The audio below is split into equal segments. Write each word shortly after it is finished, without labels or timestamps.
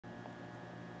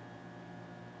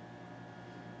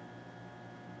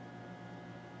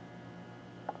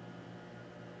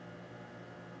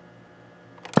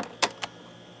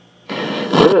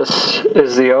This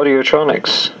is the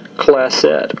Audiotronics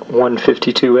Classette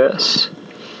 152S.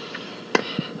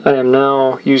 I am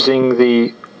now using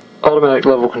the automatic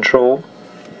level control,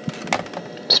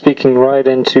 speaking right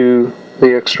into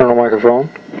the external microphone.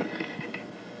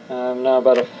 I'm now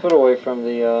about a foot away from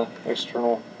the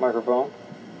external microphone.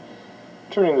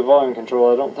 Turning the volume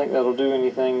control, I don't think that'll do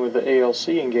anything with the ALC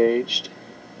engaged,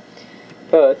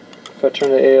 but if I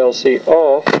turn the ALC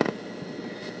off,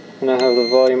 and I have the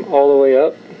volume all the way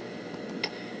up,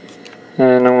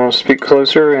 and I want to speak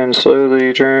closer and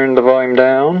slowly turn the volume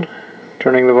down,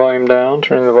 turning the volume down,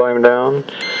 turning the volume down,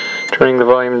 turning the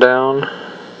volume down.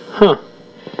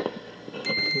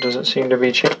 It doesn't seem to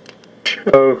be changed.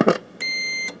 Oh,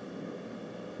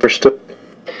 we're still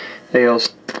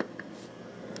ALC.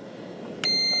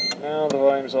 Now the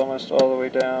volume's almost all the way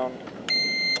down.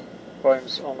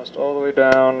 Volume's almost all the way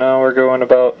down. Now we're going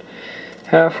about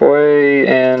halfway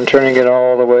and turning it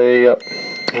all the way up.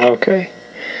 Okay.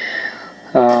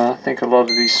 I think a lot of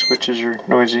these switches are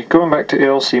noisy. Going back to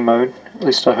ALC mode, at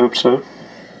least I hope so.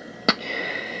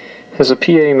 As a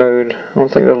PA mode, I don't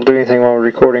think that'll do anything while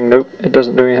recording. Nope, it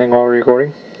doesn't do anything while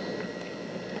recording.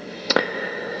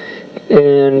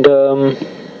 And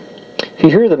if you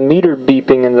hear the meter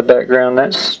beeping in the background,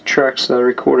 that's tracks that I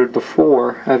recorded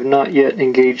before. I've not yet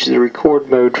engaged the record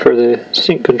mode for the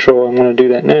sync control. I'm going to do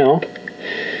that now.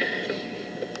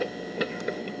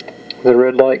 The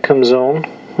red light comes on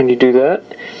when you do that,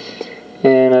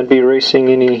 and I'd be erasing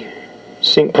any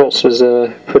sync pulses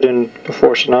I put in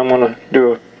before, so now I'm going to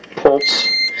do a pulse.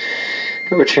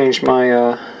 That would change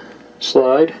my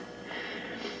slide.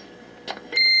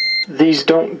 These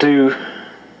don't do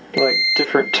like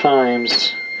different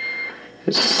times.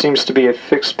 It seems to be a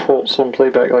fixed pulse on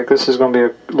playback. Like this is going to be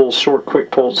a little short quick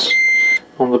pulse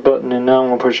on the button, and now I'm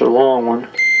going to push a long one.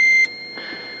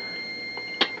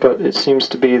 But it seems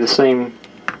to be the same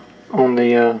on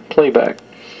the playback.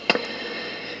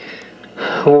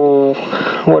 Well,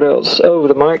 what else? Oh,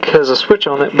 the mic has a switch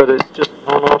on it, but it's just an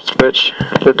on-off switch.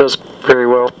 It does very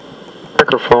well.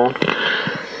 Microphone.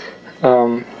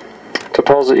 To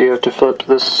pause it, you have to flip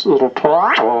this little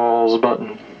pause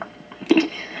button.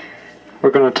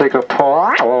 We're going to take a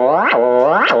pause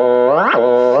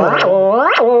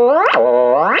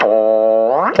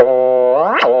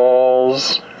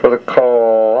for the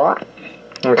call.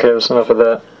 Okay, that's enough of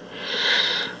that.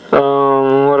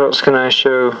 What else can I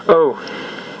show? Oh,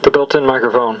 the built-in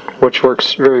microphone, which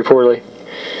works very poorly.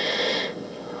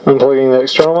 Unplugging the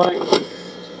external mic.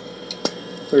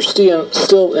 We're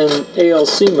still in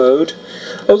ALC mode.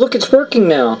 Oh, look, it's working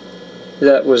now.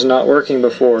 That was not working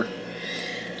before.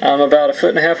 I'm about a foot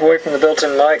and a half away from the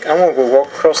built-in mic. I'm going to go walk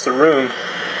across the room.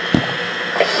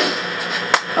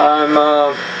 I'm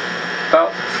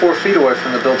about 4 feet away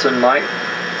from the built-in mic.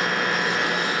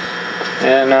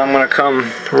 And I'm going to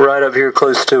come right up here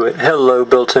close to it. Hello,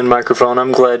 built-in microphone.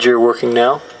 I'm glad you're working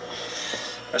now.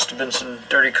 Must have been some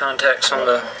dirty contacts on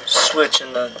the switch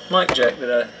and the mic jack that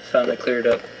I finally cleared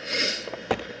up.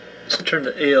 So turn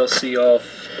the ALC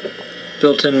off.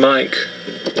 Built-in mic.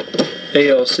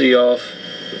 ALC off.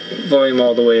 Volume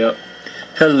all the way up.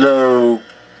 Hello,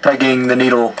 pegging the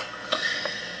needle.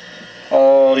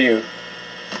 Audio.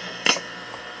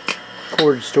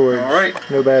 Cord storage. Alright.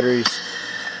 No batteries.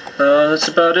 That's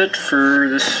about it for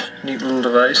this neat little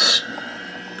device.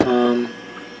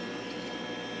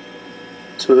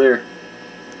 So there.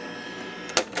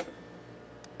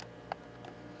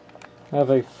 I have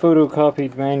a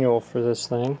photocopied manual for this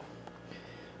thing,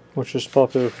 which is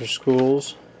popular for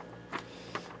schools.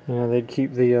 They'd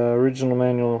keep the original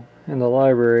manual in the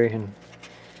library and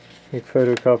make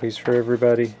photocopies for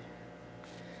everybody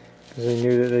because they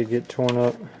knew that they'd get torn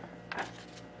up.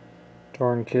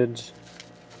 Darn kids.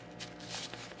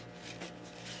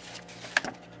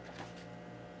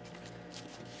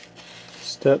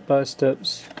 Step-by-step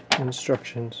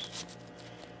instructions.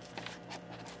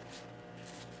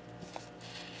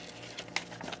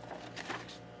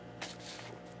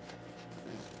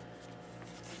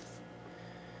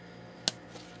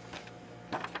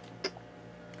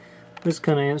 This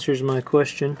kind of answers my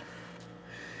question.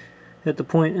 At the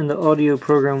point in the audio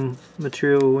program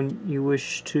material when you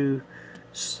wish to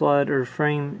slide or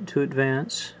frame to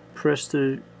advance, press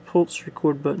the pulse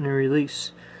record button and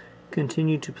release.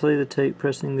 Continue to play the tape,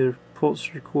 pressing the pulse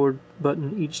record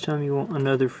button each time you want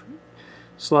another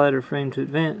slide or frame to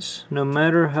advance. No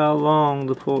matter how long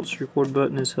the pulse record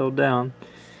button is held down,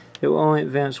 it will only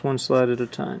advance one slide at a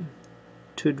time.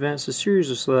 To advance a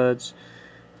series of slides,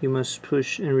 you must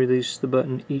push and release the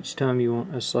button each time you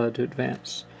want a slide to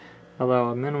advance. Allow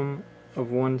a minimum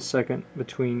of 1 second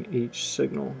between each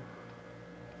signal.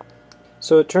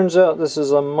 So it turns out this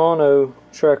is a mono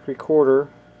track recorder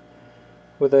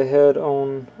with a head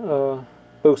on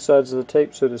both sides of the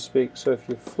tape, so to speak. So if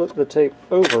you flip the tape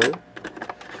over, you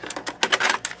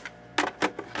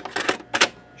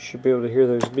should be able to hear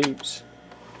those beeps.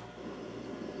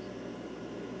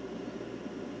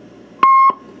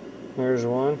 There's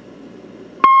one.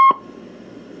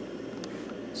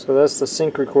 So that's the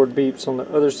sync record beeps on the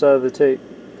other side of the tape.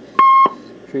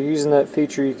 If you're using that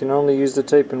feature, you can only use the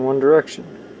tape in one direction.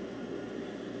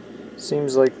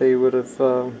 Seems like they would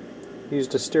have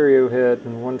used a stereo head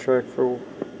and one track for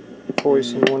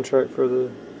voice and one track for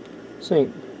the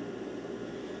sync.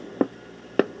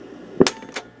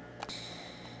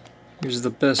 Here's the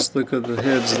best look of the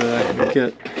heads that I can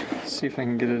get. Let's see if I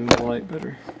can get it in the light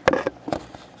better.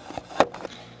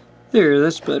 There,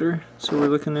 that's better. So we're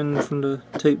looking in from the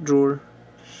tape drawer.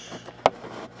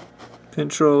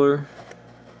 Controller.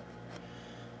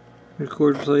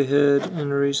 Record play head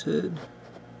and erase head.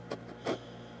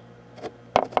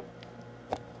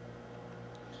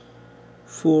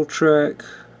 Full track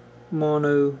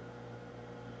mono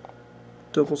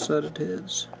double-sided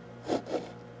heads.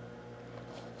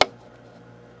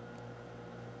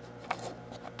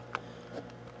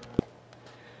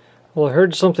 Well, I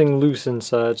heard something loose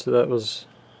inside, so that was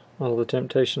all the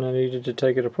temptation I needed to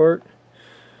take it apart.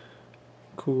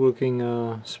 Cool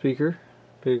looking speaker,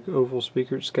 big oval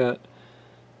speaker. It's got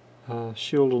a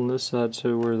shield on this side,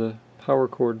 so where the power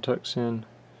cord tucks in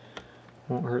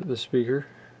won't hurt the speaker.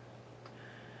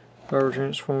 Power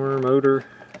transformer, motor.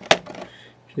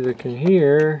 If you look in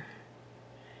here,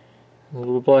 a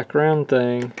little black round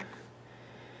thing.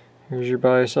 Here's your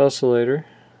bias oscillator.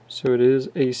 So it is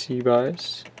AC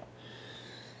bias.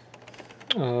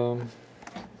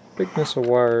 Big mess of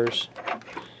wires.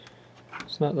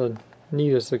 It's not the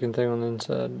neatest looking thing on the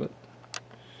inside, but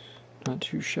not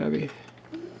too shabby.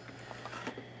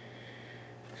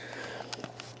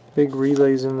 Big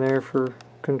relays in there for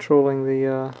controlling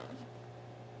the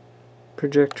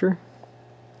projector.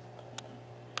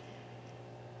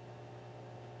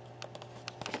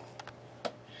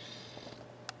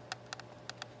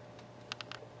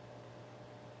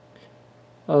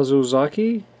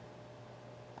 Azuzaki?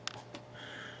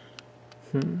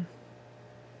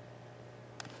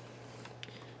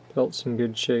 Belt's in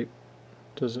good shape.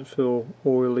 Doesn't feel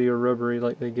oily or rubbery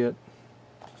like they get.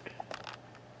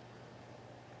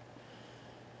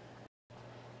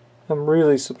 I'm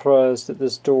really surprised that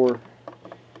this door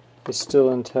is still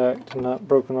intact and not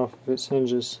broken off of its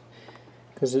hinges,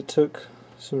 because it took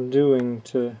some doing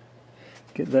to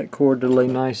get that cord to lay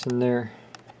nice in there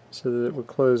so that it would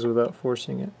close without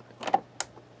forcing it.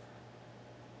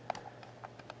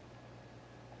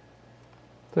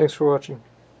 Thanks for watching.